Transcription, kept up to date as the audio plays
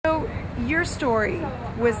your story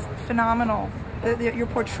was phenomenal. Your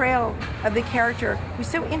portrayal of the character was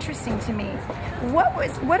so interesting to me. What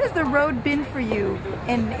has the road been for you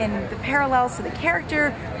in the parallels to the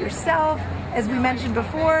character, yourself? As we mentioned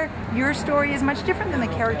before, your story is much different than the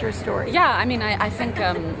character's story. Yeah, I mean, I think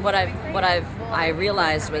what I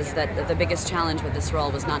realized was that the biggest challenge with this role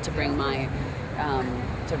was not to bring my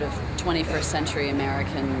sort of 21st century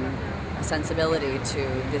American sensibility to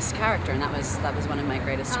this character, and that was one of my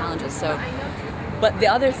greatest challenges. So, but the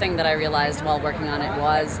other thing that I realized while working on it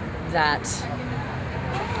was that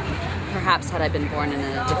perhaps had I been born in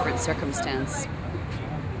a different circumstance,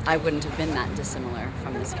 I wouldn't have been that dissimilar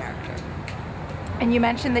from this character. And you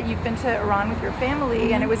mentioned that you've been to Iran with your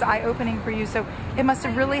family, and it was eye-opening for you, so it must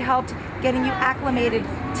have really helped getting you acclimated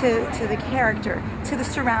to the character, to the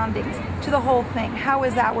surroundings, to the whole thing. How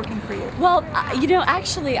is that working for you? Well, you know,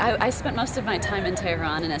 actually, I spent most of my time in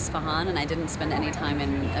Tehran and Isfahan, and I didn't spend any time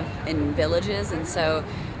in villages, and so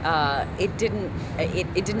it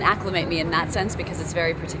didn't acclimate me in that sense, because it's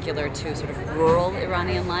very particular to sort of rural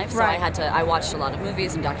Iranian life. So right. I watched a lot of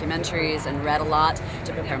movies and documentaries and read a lot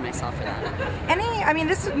to prepare myself for that. I mean,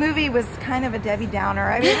 this movie was kind of a Debbie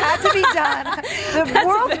Downer. I mean, it had to be done. The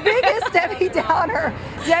world's biggest Debbie Downer.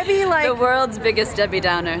 Debbie, like... The world's biggest Debbie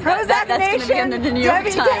Downer. Prozac that's Nation, going to be in the New York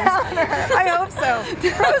Debbie Times. Downer. I hope so. The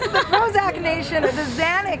Prozac Nation, or the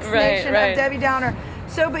Xanax Nation of Debbie Downer.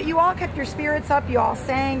 So, but you all kept your spirits up. You all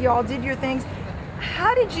sang. You all did your things.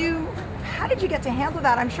 How did you get to handle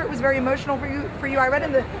that? I'm sure it was very emotional for you. I read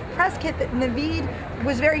in the press kit that Naveed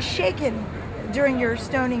was very shaken during your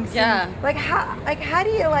stoning scene. Yeah. Like how do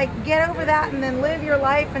you get over that and then live your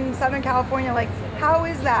life in Southern California? Like, how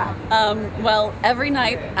is that? Well, every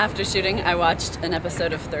night after shooting, I watched an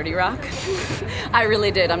episode of 30 Rock. I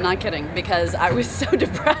really did. I'm not kidding, because I was so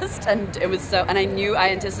depressed, and I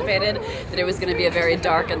anticipated that it was going to be a very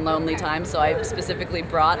dark and lonely time. So I specifically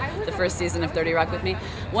brought the first season of 30 Rock with me.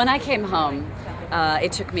 When I came home,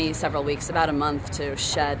 it took me several weeks, about a month, to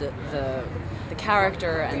shed the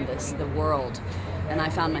character and the world, and I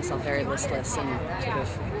found myself very listless and sort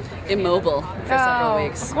of immobile for several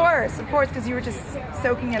weeks. Of course, because you were just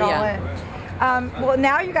soaking it all in. Well,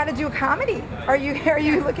 now you got to do a comedy. Are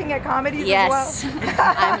you looking at comedies as well? Yes,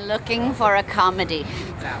 I'm looking for a comedy.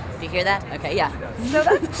 Do you hear that? Okay, yeah. So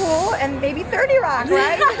that's cool, and maybe 30 Rock,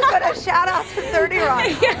 right? But a shout out to 30 Rock.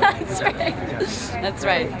 Yeah, that's right. That's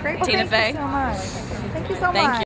right. Great. Well, Tina Fey. Thank you so much. Thank you so much.